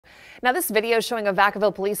Now, this video showing a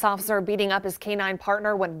Vacaville police officer beating up his canine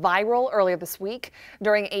partner went viral earlier this week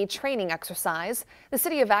during a training exercise. The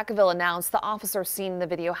city of Vacaville announced the officer seen in the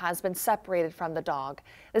video has been separated from the dog.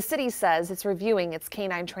 The city says it's reviewing its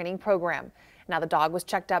canine training program. Now, the dog was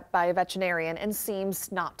checked up by a veterinarian and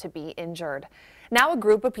seems not to be injured. Now, a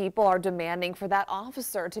group of people are demanding for that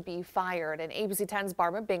officer to be fired. And ABC 10's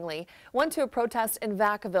Barbara Bingley went to a protest in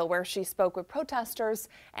Vacaville where she spoke with protesters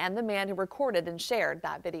and the man who recorded and shared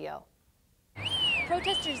that video.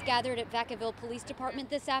 Protesters gathered at Vacaville Police Department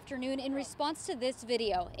this afternoon in response to this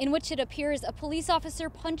video, in which it appears a police officer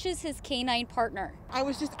punches his canine partner. I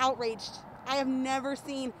was just outraged. I have never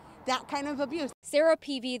seen that kind of abuse. Sarah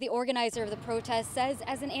Peavy, the organizer of the protest, says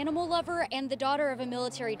as an animal lover and the daughter of a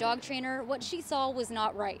military dog trainer, what she saw was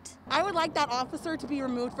not right. I would like that officer to be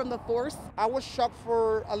removed from the force. I was shocked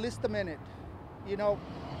for at least a minute,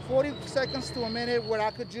 40 seconds to a minute where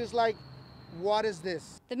I could just what is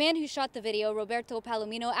this? The man who shot the video, Roberto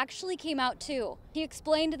Palomino, actually came out too. He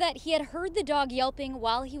explained that he had heard the dog yelping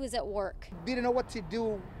while he was at work. Didn't know what to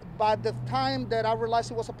do. By the time that I realized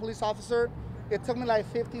he was a police officer, it took me like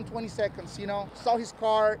 15, 20 seconds, Saw his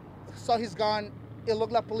car, saw his gun. It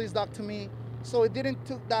looked like a police dog to me. So it didn't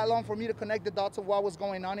take that long for me to connect the dots of what was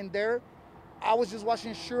going on in there. I was just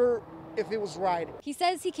watching sure if it was right. He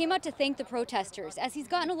says he came out to thank the protesters as he's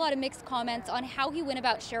gotten a lot of mixed comments on how he went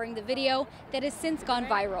about sharing the video that has since gone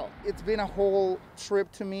viral. It's been a whole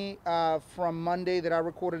trip to me from Monday that I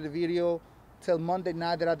recorded the video till Monday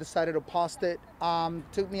night that I decided to post it.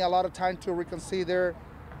 Took me a lot of time to reconsider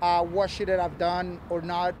what should I've done or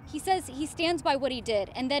not. He says he stands by what he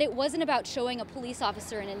did and that it wasn't about showing a police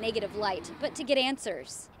officer in a negative light, but to get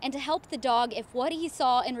answers and to help the dog if what he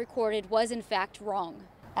saw and recorded was in fact wrong.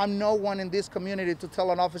 I'm no one in this community to tell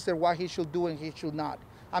an officer what he should do and he should not.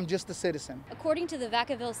 I'm just a citizen. According to the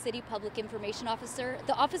Vacaville City Public Information Officer,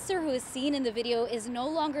 the officer who is seen in the video is no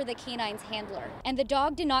longer the canine's handler, and the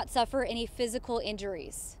dog did not suffer any physical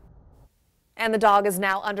injuries. And the dog is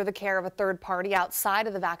now under the care of a third party outside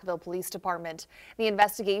of the Vacaville Police Department. The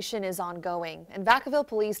investigation is ongoing, and Vacaville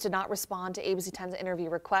Police did not respond to ABC 10's interview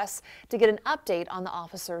requests to get an update on the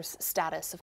officer's status.